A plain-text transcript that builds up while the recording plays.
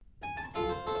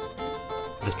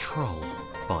The Troll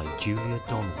by Julia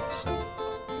Donaldson.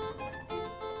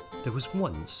 There was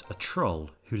once a troll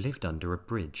who lived under a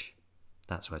bridge.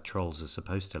 That's where trolls are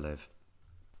supposed to live.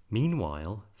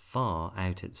 Meanwhile, far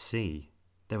out at sea,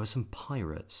 there were some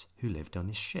pirates who lived on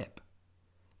his ship.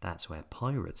 That's where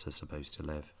pirates are supposed to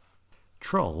live.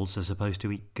 Trolls are supposed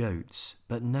to eat goats,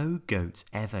 but no goats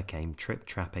ever came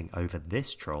trip-trapping over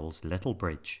this troll's little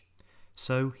bridge.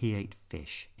 So he ate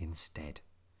fish instead.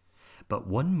 But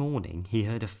one morning he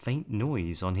heard a faint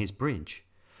noise on his bridge.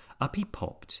 Up he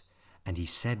popped, and he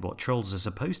said what trolls are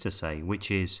supposed to say,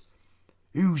 which is,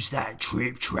 "Who's that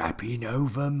trip-trapping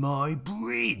over my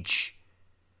bridge?"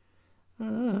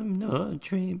 "I'm not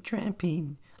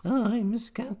trip-trapping, I'm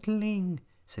scuttling,"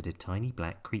 said a tiny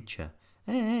black creature,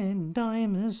 "and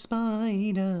I'm a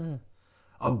spider."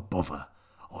 "Oh, bother,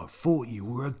 I thought you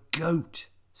were a goat,"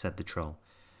 said the troll.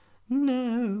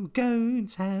 "No,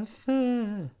 goats have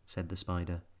fur," said the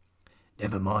spider.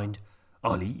 "Never mind,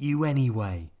 I'll eat you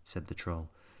anyway," said the troll.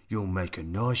 "You'll make a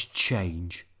nice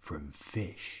change from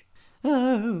fish."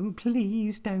 "Oh,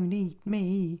 please don't eat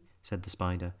me," said the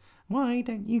spider. "Why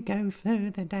don't you go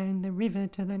further down the river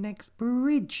to the next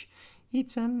bridge?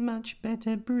 It's a much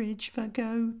better bridge for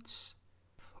goats."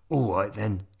 "All right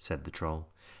then," said the troll.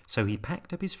 So he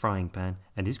packed up his frying pan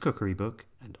and his cookery book,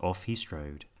 and off he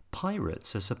strode.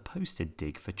 Pirates are supposed to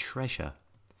dig for treasure,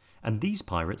 and these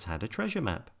pirates had a treasure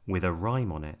map with a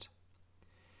rhyme on it.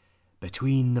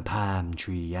 "Between the palm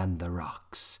tree and the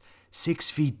rocks, 6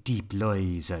 feet deep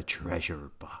lies a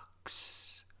treasure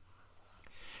box."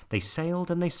 They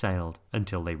sailed and they sailed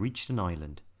until they reached an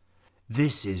island.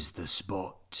 "This is the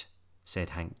spot,"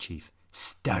 said Hank Chief.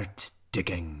 "Start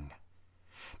digging."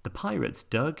 The pirates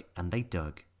dug and they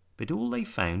dug, but all they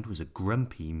found was a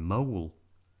grumpy mole.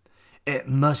 "It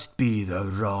must be the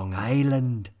wrong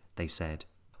island," they said.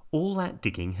 All that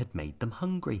digging had made them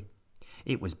hungry.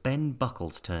 It was Ben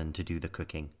Buckle's turn to do the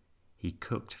cooking. He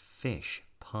cooked fish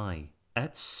pie.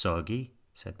 "That's soggy,"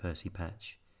 said Percy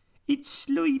Patch. "It's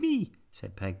slimy,"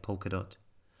 said Peg Polkadot.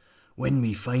 "When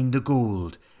we find the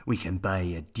gold, we can buy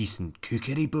a decent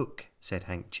cookery book," said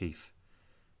Hank Chief.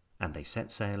 And they set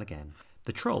sail again.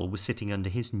 The troll was sitting under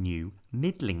his new,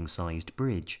 middling-sized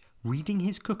bridge, reading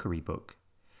his cookery book.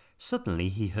 Suddenly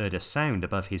he heard a sound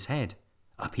above his head.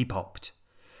 Up he popped.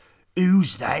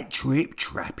 "Who's that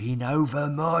trip-trapping over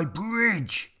my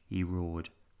bridge?" he roared.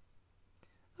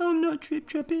 "I'm not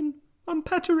trip-trapping, I'm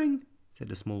pattering,"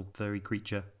 said a small furry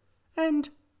creature. "And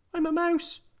I'm a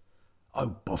mouse." "Oh,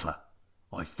 bother,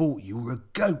 I thought you were a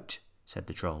goat," said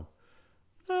the troll.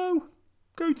 "No,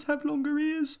 goats have longer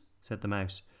ears," said the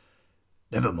mouse.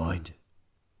 "Never mind,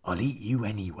 I'll eat you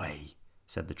anyway,"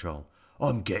 said the troll.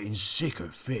 "I'm getting sick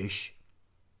of fish."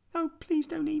 "Oh, please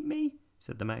don't eat me,"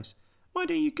 said the mouse. "Why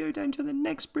don't you go down to the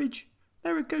next bridge?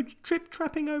 There are goats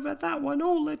trip-trapping over that one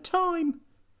all the time."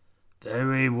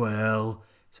 "Very well,"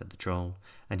 said the troll,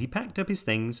 and he packed up his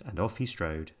things and off he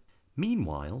strode.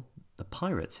 Meanwhile, the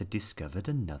pirates had discovered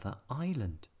another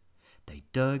island. They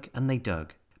dug and they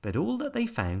dug, but all that they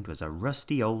found was a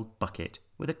rusty old bucket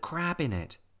with a crab in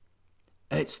it.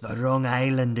 "It's the wrong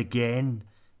island again,"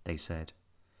 they said.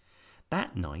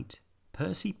 That night,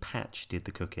 Percy Patch did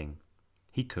the cooking.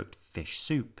 He cooked fish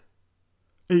soup.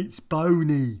 "It's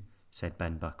bony," said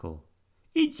Ben Buckle.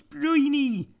 "It's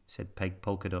briny," said Peg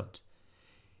Polkadot.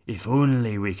 "If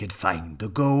only we could find the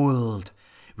gold,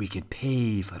 we could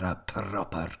pay for a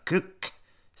proper cook,"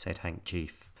 said Hank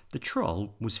Chief. The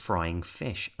troll was frying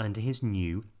fish under his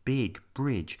new big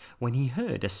bridge when he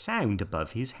heard a sound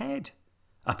above his head.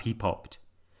 Up he popped.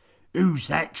 "Who's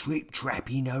that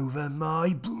trip-trapping over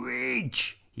my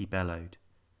bridge?" he bellowed.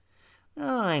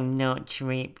 "I'm not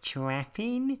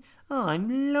trip-trapping,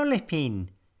 I'm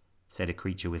lolloping," said a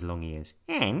creature with long ears.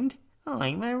 "And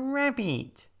I'm a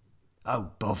rabbit."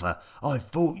 "Oh, bother, I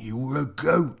thought you were a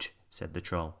goat," said the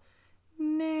troll.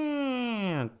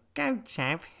 "No, goats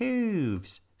have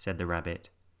hooves," said the rabbit.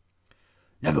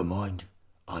 "Never mind,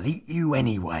 I'll eat you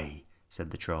anyway,"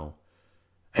 said the troll.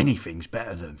 "Anything's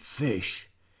better than fish."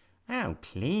 "Oh,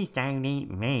 please don't eat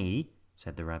me,"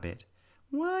 said the rabbit.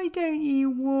 "Why don't you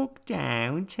walk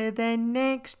down to the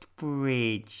next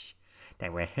bridge?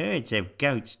 There were herds of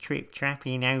goats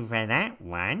trip-trapping over that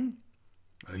one."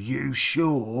 "Are you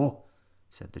sure?"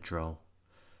 said the troll.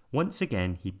 Once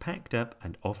again he packed up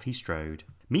and off he strode.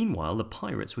 Meanwhile the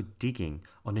pirates were digging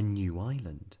on a new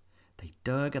island. They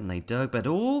dug and they dug, but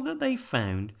all that they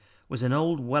found was an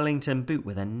old Wellington boot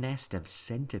with a nest of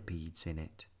centipedes in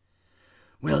it.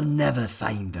 "We'll never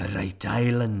find the right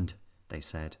island," they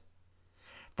said.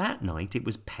 That night it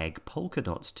was Peg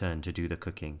Polkadot's turn to do the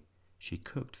cooking. She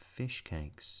cooked fish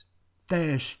cakes.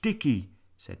 "They're sticky,"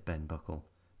 said Ben Buckle.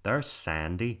 "They're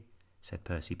sandy," said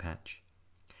Percy Patch.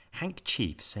 Hank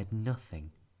Chief said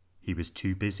nothing. He was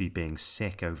too busy being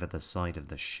sick over the side of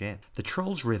the ship. The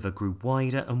Troll's River grew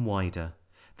wider and wider.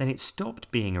 Then it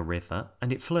stopped being a river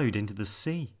and it flowed into the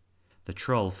sea. The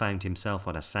Troll found himself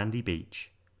on a sandy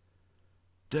beach.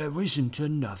 "There isn't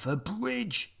another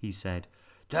bridge," he said.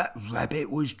 "That rabbit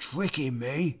was tricking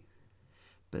me."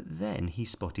 But then he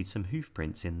spotted some hoof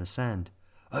prints in the sand.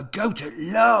 "A goat at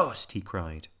last!" he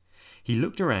cried. He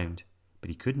looked around, but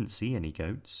he couldn't see any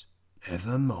goats.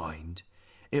 "Never mind.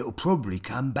 It'll probably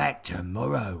come back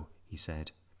tomorrow," he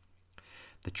said.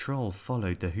 The Troll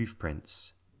followed the hoof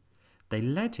prints. They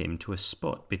led him to a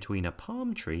spot between a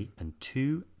palm tree and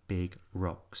two big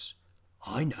rocks.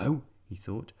 "I know," he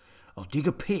thought. "I'll dig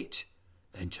a pit.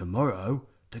 Then tomorrow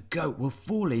the goat will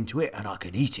fall into it and I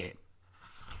can eat it."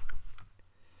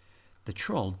 The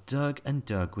Troll dug and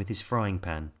dug with his frying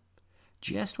pan.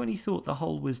 Just when he thought the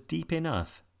hole was deep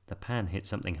enough, the pan hit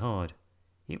something hard.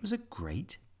 It was a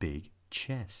great big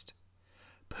chest.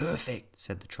 "Perfect,"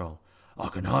 said the Troll. "I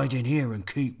can hide in here and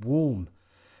keep warm.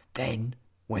 Then,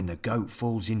 when the goat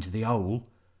falls into the hole,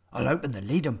 I'll open the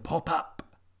lid and pop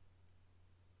up."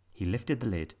 He lifted the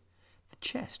lid. The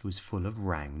chest was full of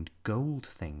round gold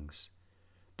things.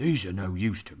 "These are no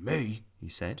use to me," he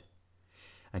said,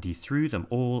 and he threw them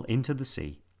all into the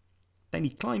sea. Then he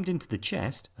climbed into the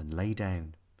chest and lay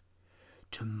down.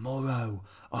 "Tomorrow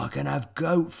I can have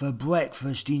goat for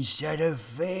breakfast instead of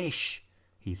fish,"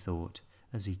 he thought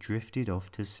as he drifted off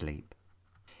to sleep.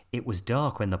 It was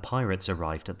dark when the pirates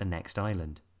arrived at the next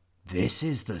island. "This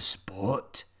is the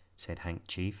spot," said Hank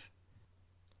Chief.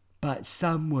 "But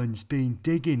someone's been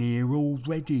digging here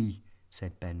already,"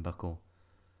 said Ben Buckle.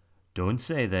 "Don't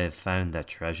say they've found the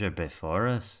treasure before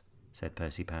us," said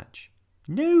Percy Patch.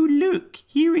 "No, look,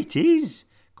 here it is,"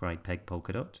 cried Peg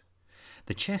Polkadot.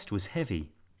 The chest was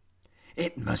heavy.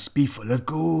 "It must be full of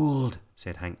gold,"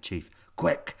 said Hank Chief.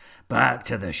 "Quick, back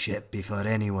to the ship before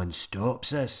anyone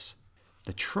stops us."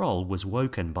 The Troll was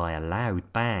woken by a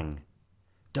loud bang.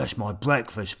 "That's my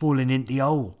breakfast falling into the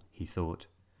hole," he thought.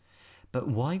 But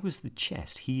why was the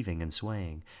chest heaving and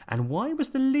swaying? And why was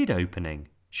the lid opening?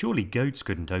 Surely goats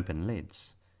couldn't open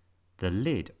lids. The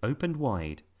lid opened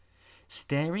wide.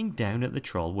 Staring down at the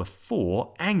Troll were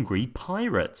 4 angry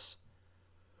pirates.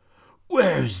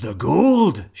 "Where's the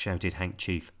gold?" shouted Hank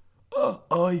Chief.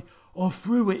 I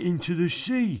threw it into the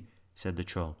sea," said the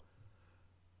Troll.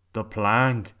 "The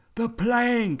plank! "The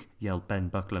plank!" yelled Ben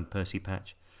Buckle and Percy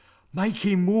Patch. "Make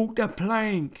him walk the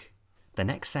plank!" The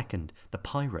next second, the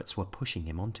pirates were pushing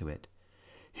him onto it.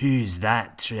 "Who's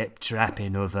that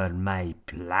trip-trapping over my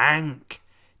plank?"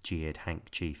 jeered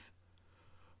Hank Chief.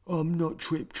 "I'm not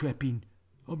trip-trapping,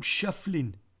 I'm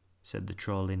shuffling," said the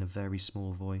Troll in a very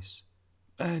small voice.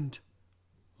 "And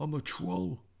I'm a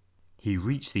troll." He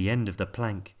reached the end of the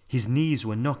plank. His knees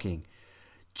were knocking.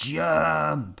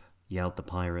 "Jump!" yelled the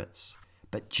pirates.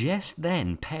 But just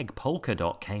then Peg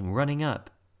Polkadot came running up.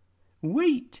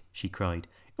 "Wait," she cried.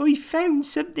 "I found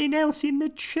something else in the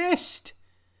chest."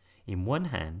 In one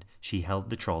hand she held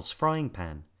the Troll's frying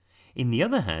pan. In the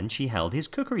other hand she held his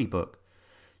cookery book.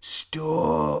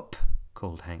 "Stop!"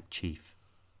 called Hank Chief.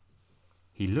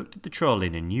 He looked at the Troll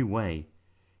in a new way.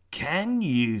 "Can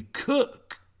you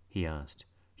cook?" he asked.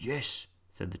 "Yes,"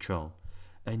 said the Troll.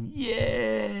 And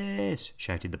yes,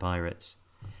 shouted the pirates.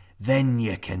 "Then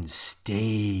you can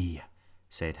stay,"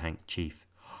 said Hank Chief.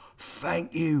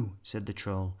 "Thank you," said the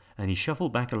Troll, and he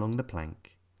shuffled back along the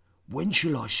plank. "When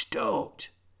shall I start?"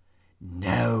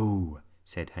 "Now,"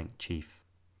 said Hank Chief.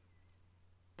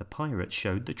 The pirate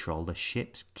showed the Troll the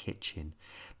ship's kitchen.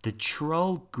 The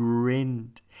Troll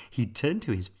grinned. He turned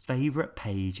to his favourite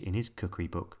page in his cookery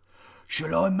book.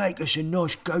 "Shall I make us a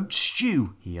nice goat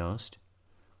stew?" he asked.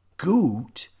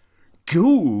 "Goat?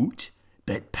 Goat?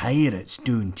 But pirates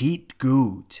don't eat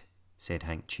goat," said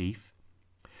Hank Chief.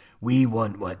 "We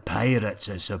want what pirates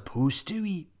are supposed to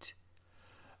eat."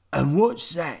 "And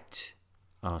what's that?"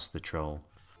 asked the Troll.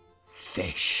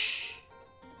 "Fish,"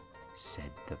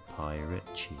 said the pirate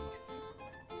chief.